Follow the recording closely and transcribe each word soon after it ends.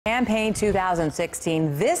Campaign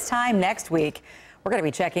 2016. This time next week, we're going to be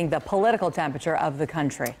checking the political temperature of the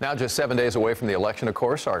country. Now just 7 days away from the election, of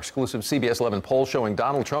course, our exclusive CBS 11 poll showing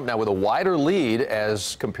Donald Trump now with a wider lead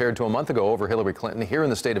as compared to a month ago over Hillary Clinton here in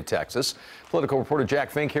the state of Texas. Political reporter Jack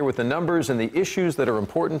Fink here with the numbers and the issues that are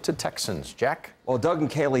important to Texans. Jack? Well, Doug and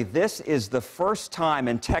Kaylee, this is the first time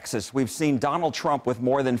in Texas we've seen Donald Trump with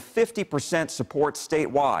more than 50% support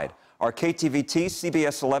statewide. Our KTVT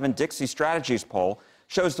CBS 11 Dixie Strategies poll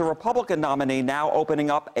shows the Republican nominee now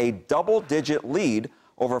opening up a double-digit lead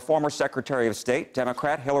over former Secretary of State,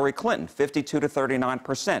 Democrat Hillary Clinton, 52 to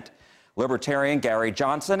 39%. Libertarian Gary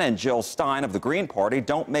Johnson and Jill Stein of the Green Party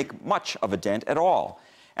don't make much of a dent at all.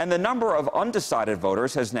 And the number of undecided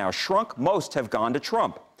voters has now shrunk. Most have gone to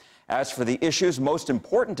Trump. As for the issues most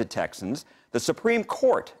important to Texans, the Supreme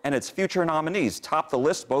Court and its future nominees top the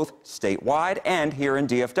list both statewide and here in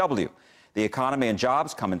DFW. The economy and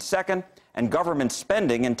jobs come in second, and government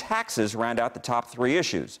spending and taxes round out the top three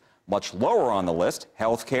issues. Much lower on the list,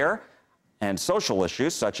 health care and social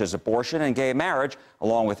issues such as abortion and gay marriage,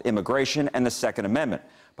 along with immigration and the Second Amendment.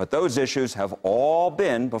 But those issues have all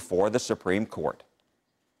been before the Supreme Court.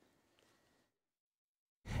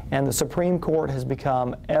 And the Supreme Court has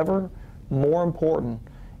become ever more important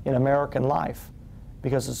in American life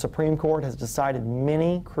because the Supreme Court has decided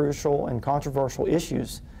many crucial and controversial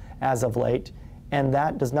issues as of late, and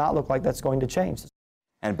that does not look like that's going to change.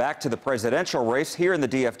 And back to the presidential race here in the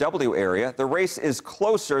DFW area, the race is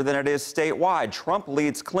closer than it is statewide. Trump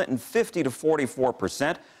leads Clinton 50 to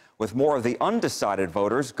 44%, with more of the undecided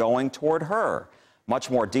voters going toward her.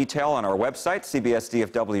 Much more detail on our website,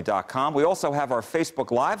 cbsdfw.com. We also have our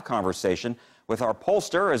Facebook Live conversation with our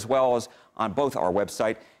pollster, as well as on both our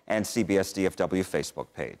website and CBS DFW Facebook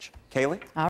page. Kaylee?